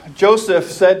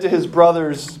Joseph said to his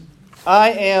brothers,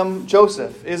 "I am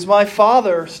Joseph. Is my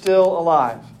father still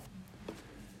alive?"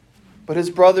 But his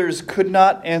brothers could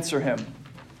not answer him.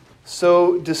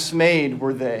 So dismayed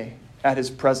were they at his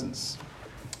presence.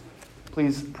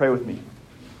 Please pray with me.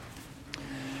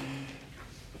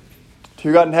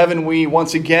 Dear God in heaven, we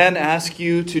once again ask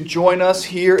you to join us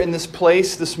here in this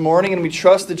place this morning, and we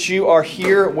trust that you are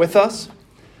here with us.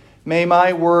 May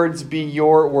my words be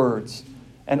your words,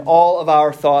 and all of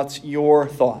our thoughts your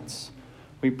thoughts.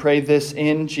 We pray this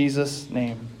in Jesus'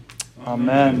 name.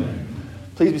 Amen.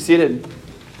 Please be seated.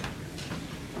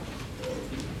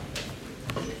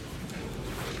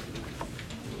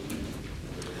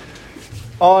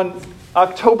 On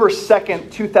October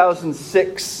 2nd,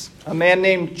 2006, a man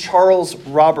named Charles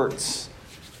Roberts,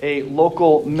 a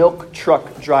local milk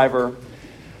truck driver,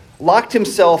 locked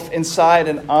himself inside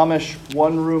an Amish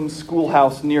one-room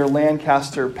schoolhouse near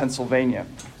Lancaster, Pennsylvania.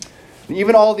 And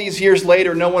even all these years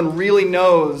later, no one really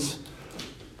knows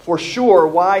for sure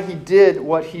why he did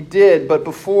what he did. But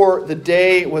before the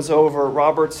day was over,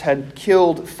 Roberts had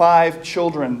killed 5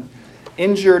 children,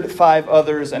 injured 5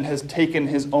 others, and has taken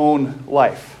his own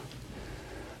life.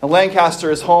 Now,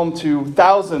 Lancaster is home to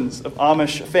thousands of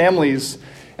Amish families,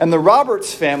 and the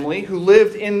Roberts family, who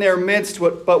lived in their midst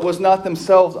but was not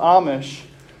themselves Amish,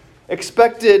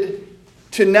 expected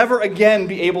to never again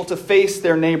be able to face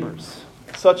their neighbors.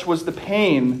 Such was the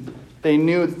pain they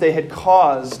knew that they had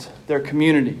caused their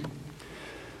community.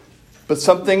 But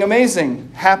something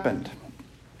amazing happened.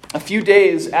 A few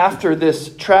days after this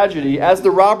tragedy, as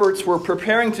the Roberts were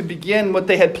preparing to begin what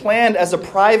they had planned as a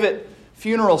private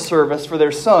funeral service for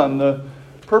their son, the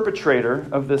perpetrator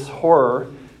of this horror,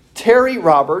 Terry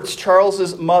Roberts,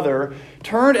 Charles's mother,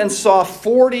 turned and saw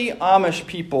 40 Amish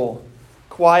people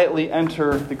quietly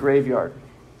enter the graveyard.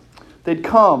 They'd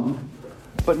come,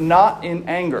 but not in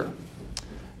anger,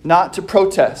 not to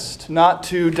protest, not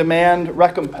to demand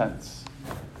recompense.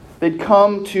 They'd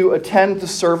come to attend the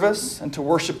service and to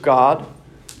worship God,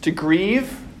 to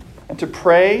grieve and to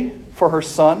pray for her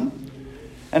son,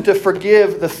 and to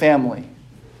forgive the family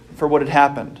for what had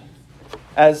happened.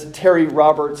 As Terry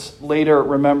Roberts later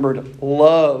remembered,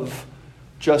 love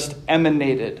just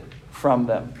emanated from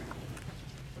them.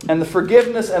 And the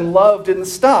forgiveness and love didn't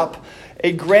stop.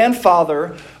 A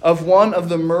grandfather of one of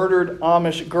the murdered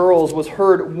Amish girls was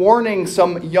heard warning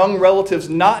some young relatives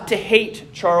not to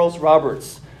hate Charles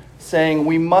Roberts, saying,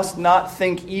 "We must not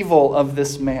think evil of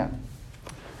this man."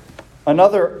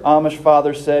 Another Amish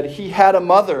father said he had a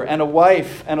mother and a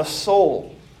wife and a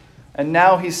soul, and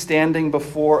now he's standing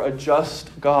before a just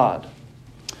God.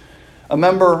 A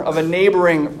member of a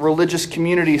neighboring religious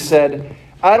community said,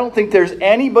 "I don't think there's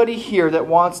anybody here that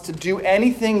wants to do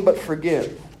anything but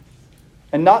forgive.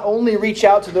 And not only reach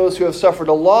out to those who have suffered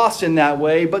a loss in that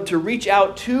way, but to reach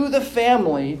out to the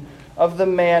family of the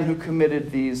man who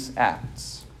committed these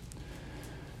acts."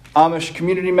 Amish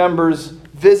community members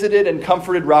visited and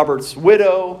comforted Robert's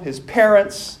widow, his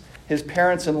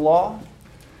parents-in-law,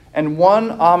 and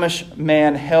one Amish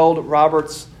man held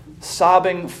Robert's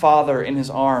sobbing father in his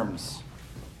arms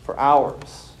for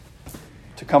hours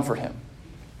to comfort him.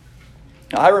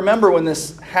 Now, I remember when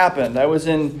this happened. I was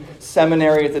in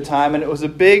seminary at the time, and it was a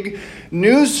big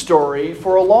news story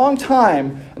for a long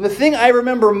time. And the thing I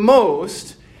remember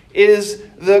most is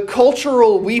the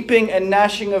cultural weeping and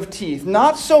gnashing of teeth.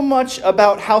 Not so much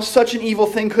about how such an evil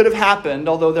thing could have happened,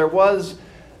 although there was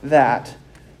that,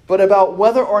 but about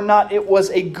whether or not it was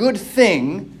a good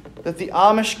thing that the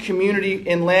Amish community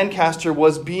in Lancaster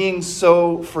was being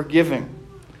so forgiving.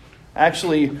 I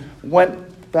actually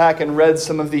went back and read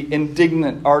some of the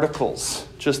indignant articles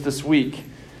just this week.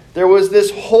 There was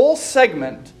this whole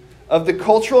segment of the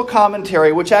cultural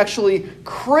commentary which actually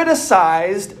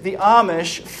criticized the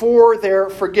Amish for their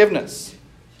forgiveness,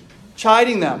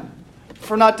 chiding them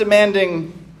for not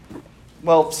demanding,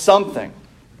 something.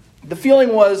 The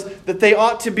feeling was that they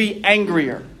ought to be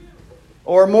angrier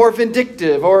or more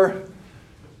vindictive or,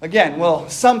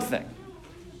 something.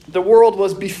 The world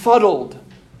was befuddled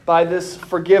by this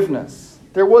forgiveness.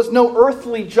 There was no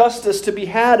earthly justice to be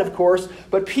had, of course,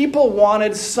 but people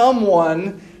wanted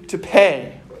someone to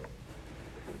pay.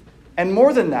 And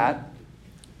more than that,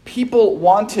 people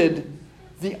wanted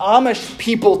the Amish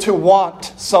people to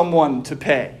want someone to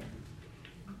pay.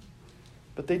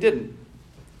 But they didn't.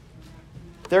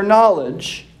 Their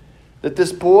knowledge that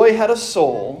this boy had a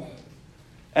soul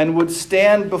and would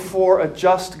stand before a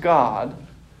just God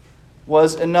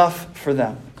was enough for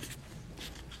them.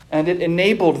 And it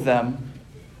enabled them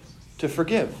to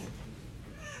forgive.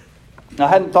 Now, I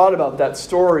hadn't thought about that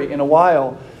story in a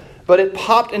while, but it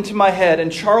popped into my head,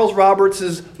 and Charles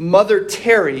Roberts' mother,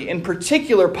 Terry, in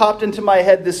particular, popped into my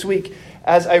head this week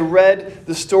as I read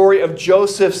the story of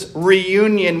Joseph's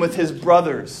reunion with his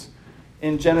brothers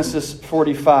in Genesis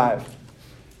 45.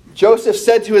 Joseph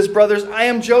said to his brothers, "I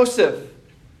am Joseph.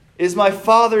 Is my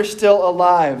father still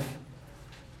alive?"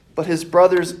 But his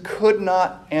brothers could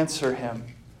not answer him.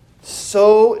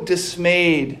 So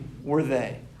dismayed were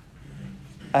they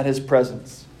at his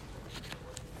presence.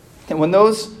 And when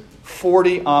those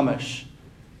 40 Amish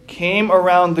came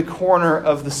around the corner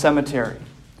of the cemetery,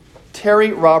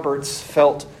 Terry Roberts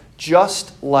felt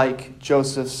just like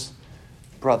Joseph's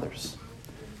brothers,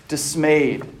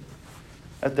 dismayed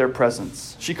at their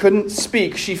presence. She couldn't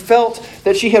speak. She felt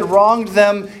that she had wronged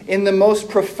them in the most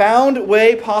profound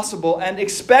way possible and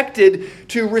expected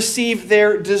to receive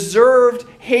their deserved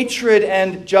hatred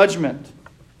and judgment.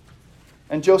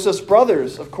 And Joseph's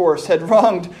brothers, of course, had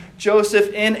wronged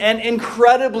Joseph in an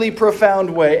incredibly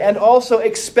profound way and also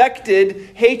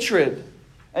expected hatred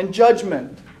and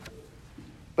judgment.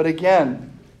 But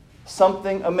again,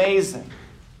 something amazing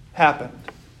happened.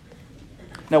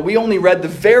 Now, we only read the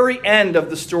very end of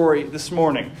the story this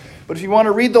morning. But if you want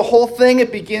to read the whole thing,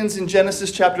 it begins in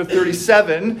Genesis chapter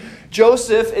 37.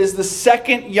 Joseph is the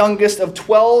second youngest of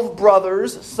 12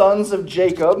 brothers, sons of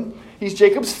Jacob. He's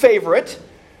Jacob's favorite.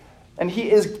 And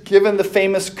he is given the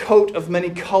famous coat of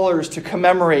many colors to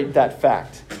commemorate that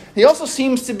fact. He also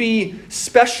seems to be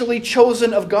specially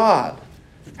chosen of God,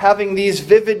 having these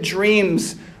vivid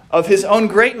dreams of his own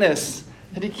greatness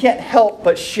that he can't help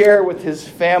but share with his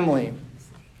family.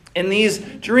 In these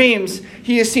dreams,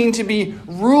 he is seen to be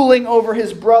ruling over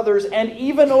his brothers and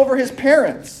even over his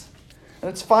parents. And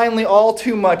it's finally all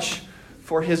too much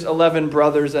for his 11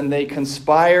 brothers, and they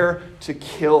conspire to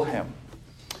kill him.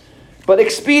 But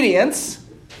expedience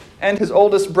and his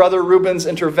oldest brother Reuben's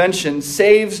intervention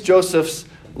saves Joseph's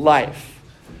life.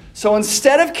 So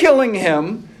instead of killing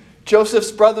him,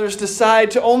 Joseph's brothers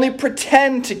decide to only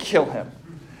pretend to kill him,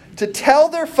 to tell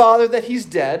their father that he's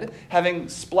dead, having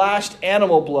splashed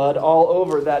animal blood all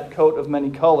over that coat of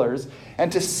many colors,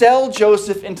 and to sell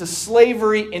Joseph into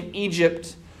slavery in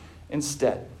Egypt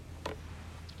instead.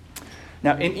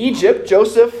 Now, in Egypt,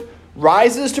 Joseph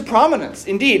rises to prominence.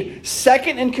 Indeed,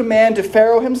 second in command to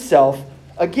Pharaoh himself,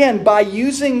 again, by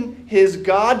using his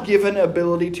God-given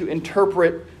ability to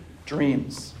interpret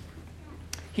dreams.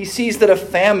 He sees that a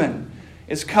famine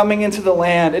is coming into the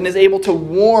land and is able to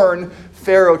warn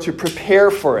Pharaoh to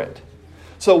prepare for it.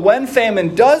 So when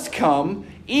famine does come,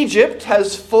 Egypt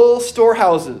has full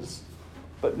storehouses,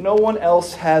 but no one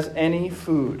else has any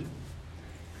food.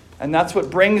 And that's what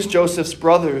brings Joseph's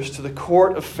brothers to the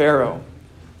court of Pharaoh,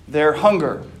 their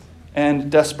hunger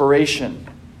and desperation.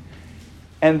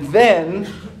 And then,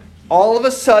 all of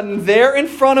a sudden, there in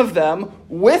front of them,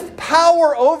 with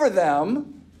power over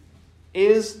them,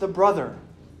 is the brother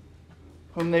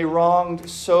whom they wronged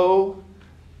so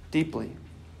deeply.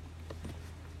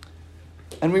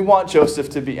 And we want Joseph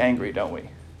to be angry, don't we?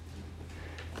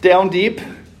 Down deep,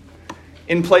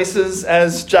 in places,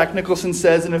 as Jack Nicholson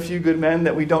says in A Few Good Men,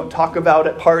 that we don't talk about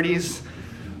at parties,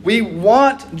 we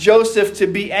want Joseph to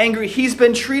be angry. He's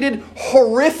been treated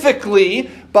horrifically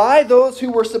by those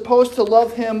who were supposed to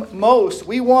love him most.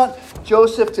 We want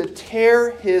Joseph to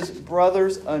tear his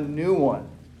brothers a new one.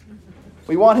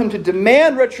 We want him to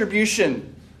demand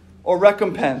retribution or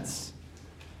recompense.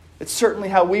 It's certainly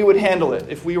how we would handle it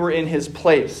if we were in his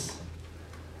place.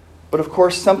 But of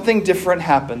course, something different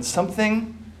happens,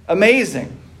 something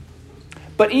amazing.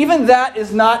 But even that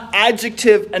is not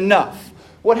adjective enough.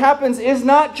 What happens is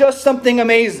not just something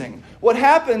amazing. What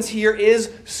happens here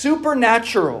is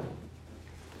supernatural.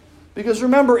 Because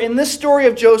remember, in this story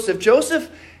of Joseph, Joseph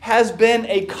has been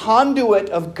a conduit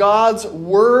of God's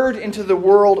word into the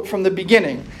world from the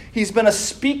beginning. He's been a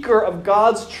speaker of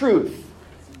God's truth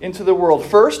into the world.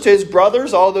 First to his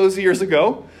brothers all those years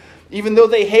ago. Even though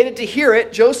they hated to hear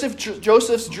it,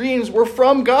 Joseph's dreams were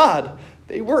from God.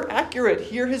 They were accurate.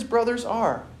 Here his brothers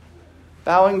are,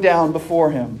 bowing down before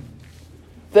him.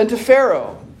 Then to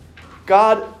Pharaoh.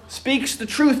 God speaks the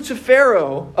truth to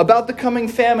Pharaoh about the coming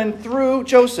famine through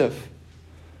Joseph.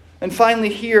 And finally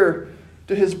here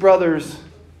to his brothers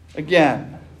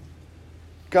again.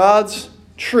 God's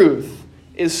truth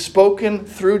is spoken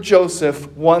through Joseph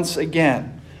once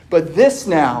again. But this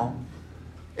now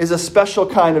is a special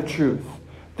kind of truth.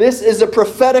 This is a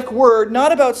prophetic word,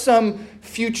 not about some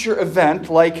future event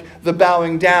like the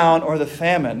bowing down or the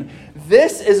famine.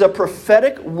 This is a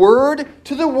prophetic word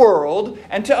to the world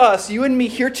and to us, you and me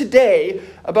here today,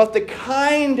 about the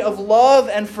kind of love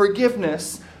and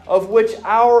forgiveness of which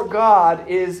our God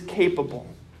is capable.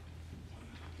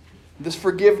 This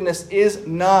forgiveness is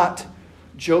not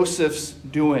Joseph's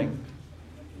doing.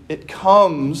 It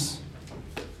comes,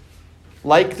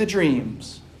 like the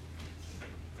dreams,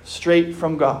 straight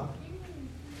from God.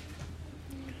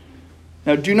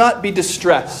 Now, do not be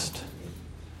distressed,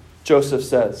 Joseph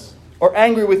says, or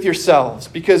angry with yourselves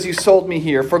because you sold me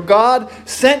here. For God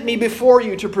sent me before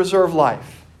you to preserve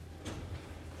life.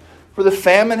 For the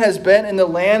famine has been in the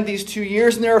land these 2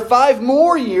 years, and there are 5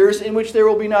 more years in which there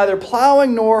will be neither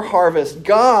plowing nor harvest.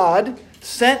 God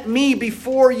sent me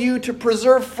before you to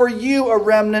preserve for you a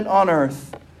remnant on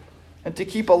earth, and to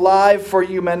keep alive for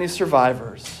you many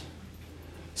survivors.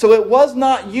 So it was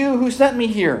not you who sent me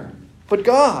here, but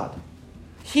God.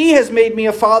 He has made me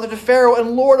a father to Pharaoh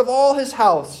and lord of all his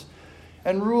house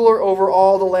and ruler over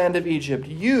all the land of Egypt.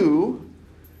 You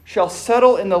shall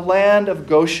settle in the land of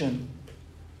Goshen,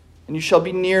 and you shall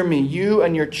be near me, you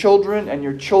and your children and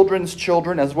your children's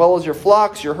children, as well as your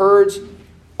flocks, your herds,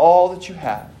 all that you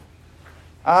have.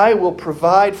 I will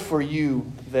provide for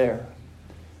you there,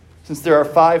 since there are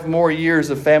 5 more years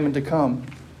of famine to come,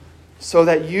 so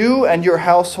that you and your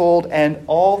household and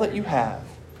all that you have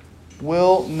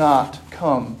will not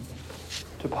come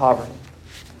to poverty.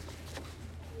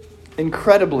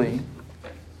 Incredibly,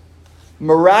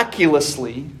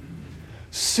 miraculously,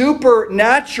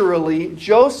 supernaturally,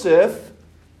 Joseph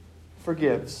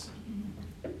forgives.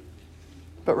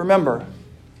 But remember,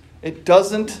 it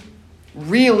doesn't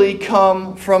really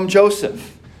come from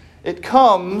Joseph. It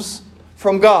comes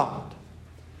from God.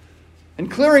 And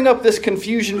clearing up this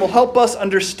confusion will help us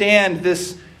understand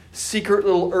this secret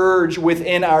little urge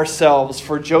within ourselves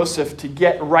for Joseph to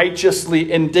get righteously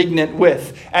indignant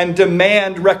with and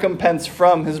demand recompense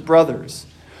from his brothers.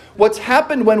 What's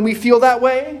happened when we feel that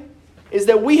way is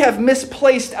that we have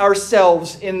misplaced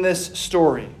ourselves in this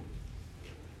story.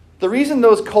 The reason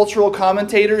those cultural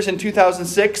commentators in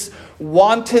 2006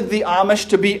 wanted the Amish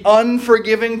to be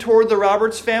unforgiving toward the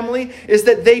Roberts family is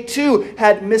that they too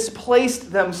had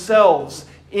misplaced themselves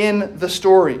in the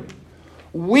story.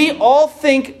 We all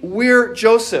think we're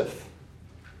Joseph,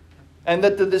 and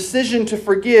that the decision to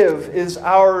forgive is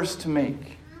ours to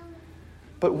make.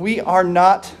 But we are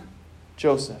not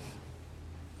Joseph.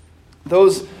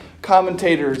 Those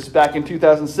commentators back in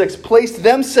 2006 placed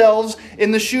themselves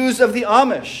in the shoes of the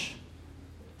Amish,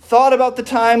 thought about the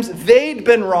times they'd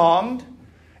been wronged,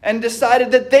 and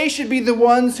decided that they should be the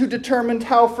ones who determined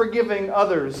how forgiving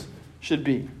others should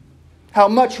be, how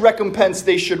much recompense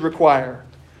they should require.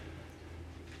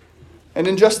 And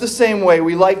in just the same way,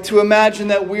 we like to imagine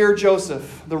that we're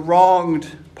Joseph, the wronged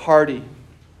party,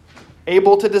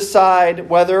 able to decide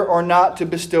whether or not to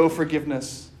bestow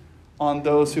forgiveness on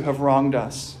those who have wronged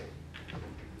us.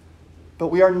 But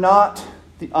we are not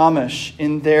the Amish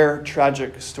in their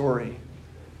tragic story.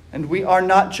 And we are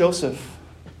not Joseph.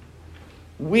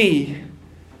 We,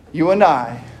 you and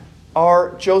I,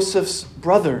 are Joseph's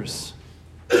brothers,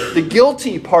 the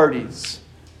guilty parties,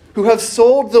 who have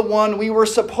sold the one we were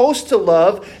supposed to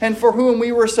love and for whom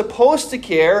we were supposed to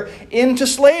care into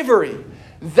slavery.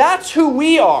 That's who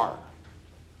we are.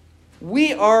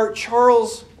 We are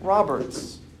Charles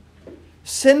Roberts,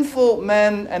 sinful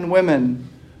men and women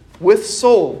with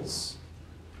souls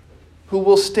who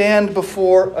will stand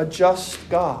before a just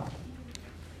God.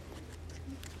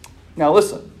 Now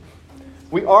listen,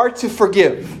 we are to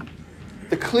forgive.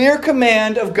 The clear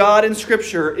command of God in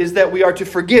Scripture is that we are to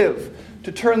forgive,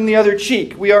 to turn the other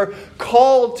cheek. We are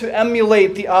called to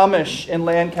emulate the Amish in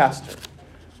Lancaster.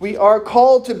 We are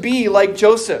called to be like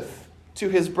Joseph to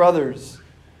his brothers.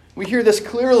 We hear this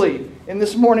clearly in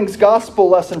this morning's gospel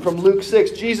lesson from Luke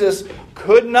 6. Jesus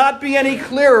could not be any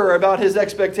clearer about his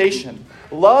expectation.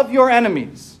 Love your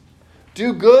enemies.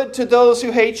 Do good to those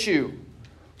who hate you.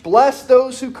 Bless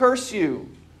those who curse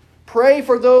you. Pray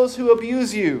for those who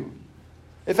abuse you.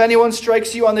 If anyone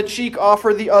strikes you on the cheek,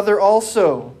 offer the other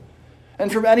also.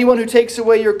 And from anyone who takes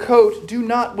away your coat, do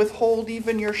not withhold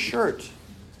even your shirt.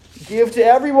 Give to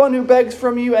everyone who begs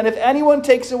from you, and if anyone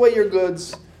takes away your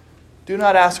goods, do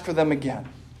not ask for them again.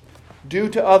 Do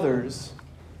to others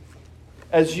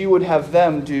as you would have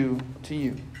them do to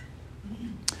you.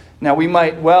 Now, we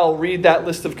might well read that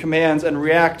list of commands and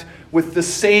react with the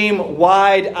same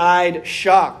wide-eyed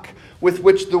shock with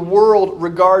which the world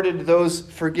regarded those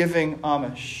forgiving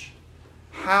Amish.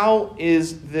 How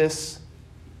is this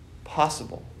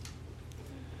possible?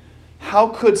 How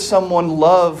could someone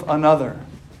love another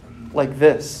like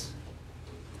this?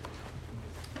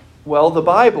 Well, the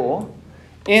Bible,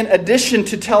 in addition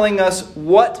to telling us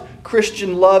what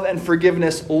Christian love and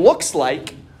forgiveness looks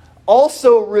like,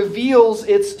 also reveals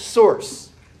its source.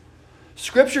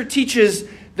 Scripture teaches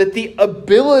that the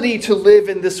ability to live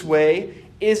in this way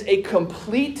is a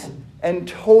complete and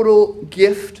total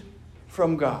gift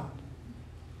from God.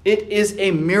 It is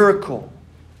a miracle.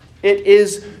 It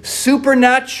is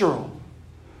supernatural.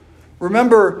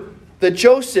 Remember that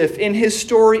Joseph, in his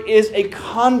story, is a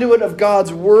conduit of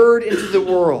God's word into the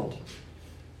world.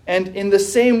 And in the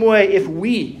same way, if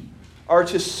we are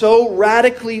to so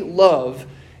radically love,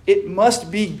 it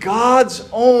must be God's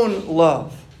own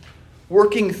love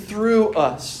working through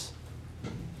us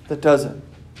that does it.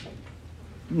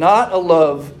 Not a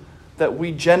love that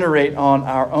we generate on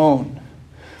our own.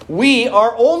 We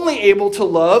are only able to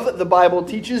love, the Bible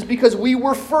teaches, because we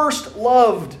were first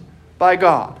loved by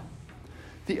God.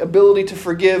 The ability to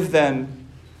forgive, then,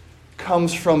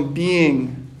 comes from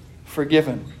being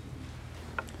forgiven.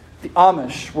 The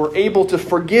Amish were able to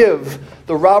forgive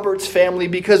the Roberts family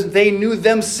because they knew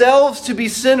themselves to be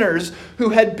sinners who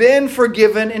had been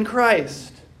forgiven in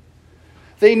Christ.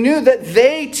 They knew that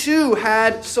they too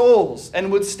had souls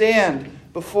and would stand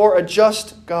before a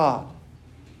just God,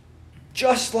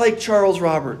 just like Charles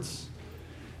Roberts,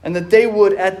 and that they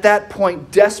would at that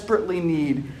point desperately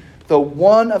need the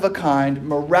one-of-a-kind,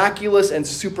 miraculous, and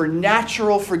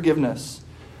supernatural forgiveness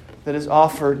that is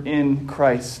offered in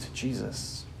Christ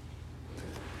Jesus.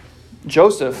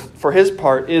 Joseph, for his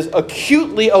part, is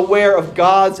acutely aware of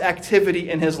God's activity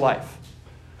in his life,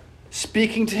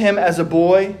 speaking to him as a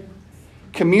boy,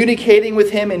 communicating with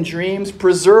him in dreams,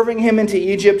 preserving him into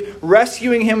Egypt,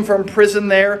 rescuing him from prison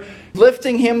there,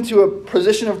 lifting him to a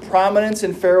position of prominence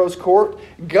in Pharaoh's court.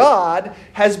 God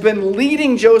has been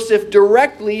leading Joseph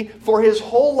directly for his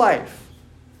whole life.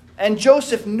 And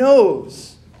Joseph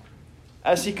knows,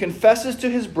 as he confesses to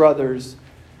his brothers,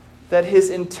 that his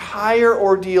entire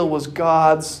ordeal was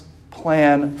God's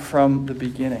plan from the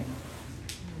beginning.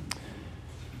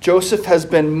 Joseph has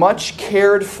been much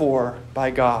cared for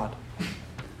by God,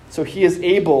 so he is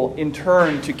able, in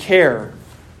turn, to care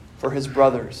for his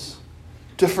brothers,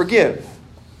 to forgive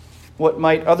what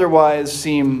might otherwise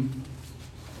seem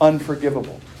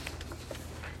unforgivable.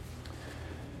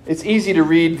 It's easy to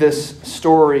read this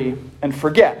story and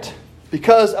forget,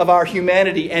 because of our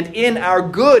humanity and in our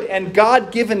good and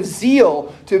God-given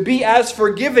zeal to be as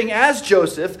forgiving as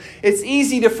Joseph, it's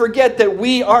easy to forget that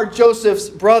we are Joseph's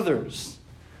brothers.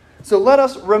 So let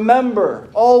us remember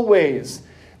always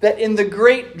that in the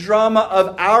great drama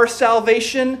of our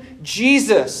salvation,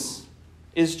 Jesus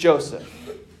is Joseph.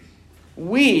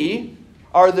 We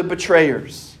are the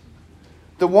betrayers,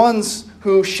 the ones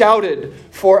who shouted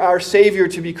for our Savior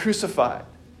to be crucified,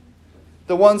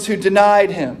 the ones who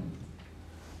denied him,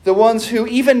 the ones who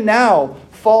even now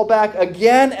fall back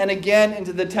again and again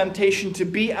into the temptation to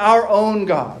be our own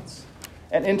gods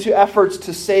and into efforts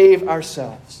to save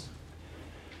ourselves.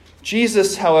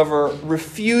 Jesus, however,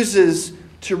 refuses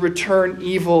to return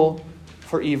evil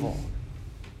for evil.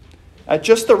 At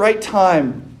just the right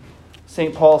time,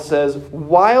 St. Paul says,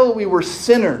 while we were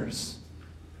sinners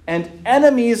and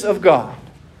enemies of God,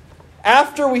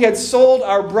 after we had sold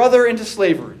our brother into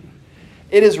slavery,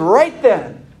 it is right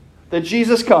then that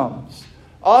Jesus comes,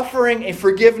 offering a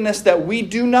forgiveness that we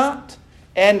do not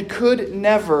and could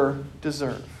never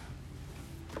deserve.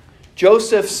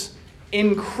 Joseph's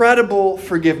incredible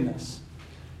forgiveness,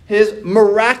 his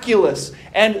miraculous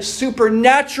and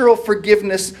supernatural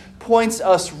forgiveness, points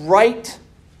us right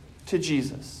to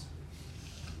Jesus.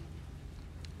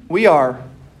 We are,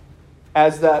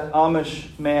 as that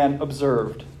Amish man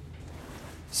observed,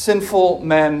 sinful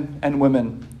men and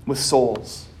women with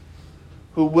souls,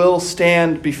 who will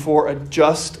stand before a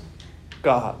just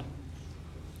God.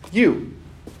 You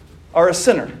are a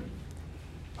sinner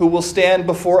who will stand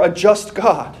before a just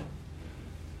God.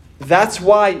 That's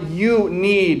why you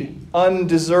need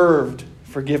undeserved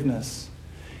forgiveness.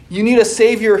 You need a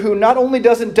Savior who not only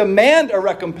doesn't demand a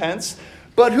recompense,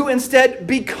 but who instead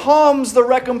becomes the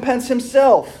recompense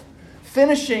himself,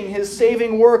 finishing his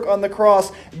saving work on the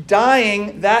cross,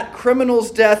 dying that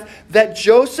criminal's death that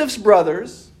Joseph's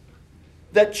brothers,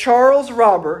 that Charles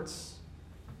Roberts,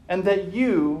 and that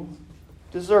you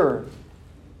deserve,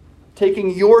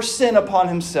 taking your sin upon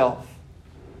himself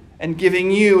and giving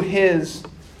you his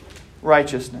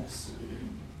righteousness.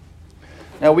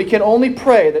 Now, we can only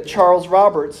pray that Charles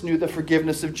Roberts knew the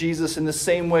forgiveness of Jesus in the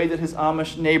same way that his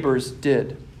Amish neighbors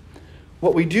did.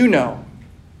 What we do know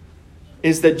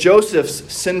is that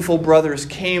Joseph's sinful brothers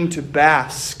came to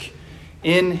bask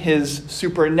in his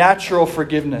supernatural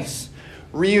forgiveness,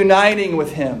 reuniting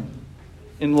with him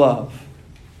in love.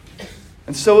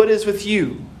 And so it is with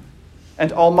you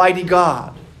and Almighty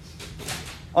God.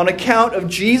 On account of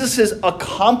Jesus'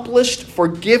 accomplished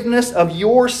forgiveness of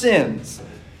your sins,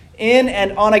 in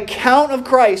and on account of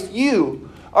Christ, you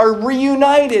are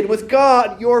reunited with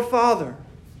God, your Father.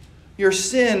 Your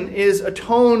sin is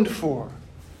atoned for,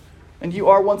 and you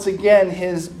are once again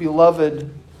his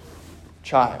beloved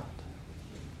child.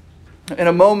 In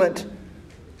a moment,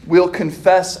 we'll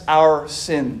confess our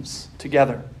sins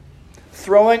together,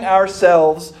 throwing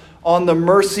ourselves on the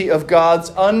mercy of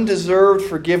God's undeserved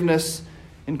forgiveness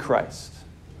in Christ.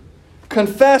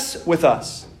 Confess with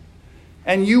us,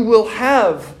 and you will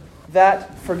have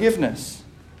that forgiveness.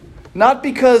 Not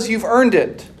because you've earned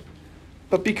it,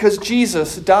 but because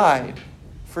Jesus died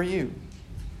for you.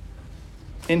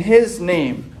 In his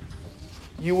name,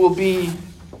 you will be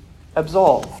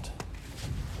absolved.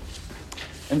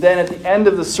 And then at the end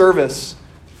of the service,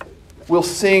 we'll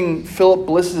sing Philip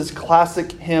Bliss's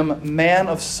classic hymn, Man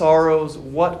of Sorrows,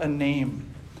 What a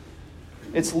Name.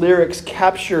 Its lyrics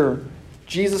capture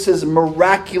Jesus'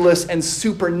 miraculous and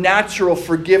supernatural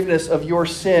forgiveness of your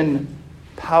sin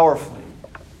powerfully.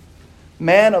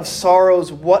 Man of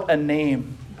sorrows, what a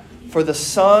name for the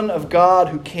Son of God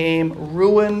who came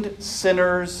ruined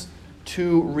sinners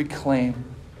to reclaim.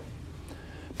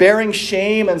 Bearing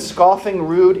shame and scoffing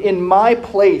rude, in my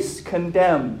place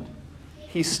condemned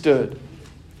he stood,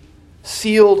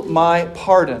 sealed my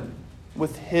pardon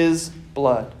with his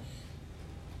blood.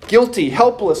 Guilty,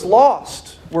 helpless,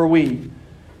 lost were we.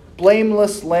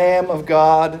 Blameless Lamb of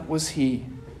God was he,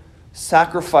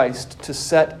 sacrificed to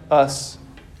set us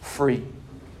free.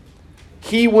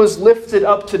 He was lifted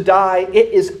up to die.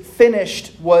 It is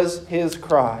finished was his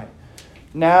cry.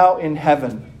 Now in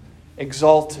heaven,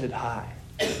 exalted high.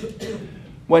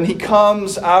 When he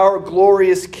comes, our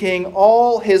glorious King,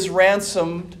 all his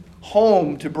ransomed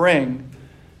home to bring,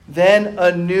 then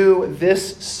anew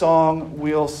this song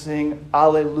we'll sing,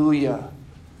 Alleluia.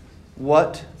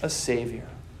 What a Savior.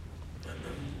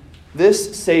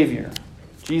 This Savior,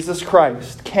 Jesus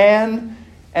Christ, can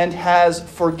and has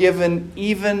forgiven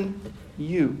even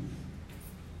you.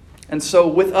 And so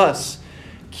with us,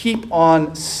 keep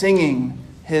on singing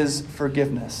his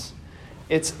forgiveness.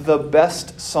 It's the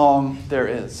best song there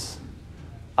is.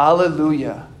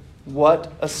 Alleluia.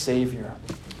 What a Savior.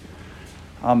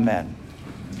 Amen.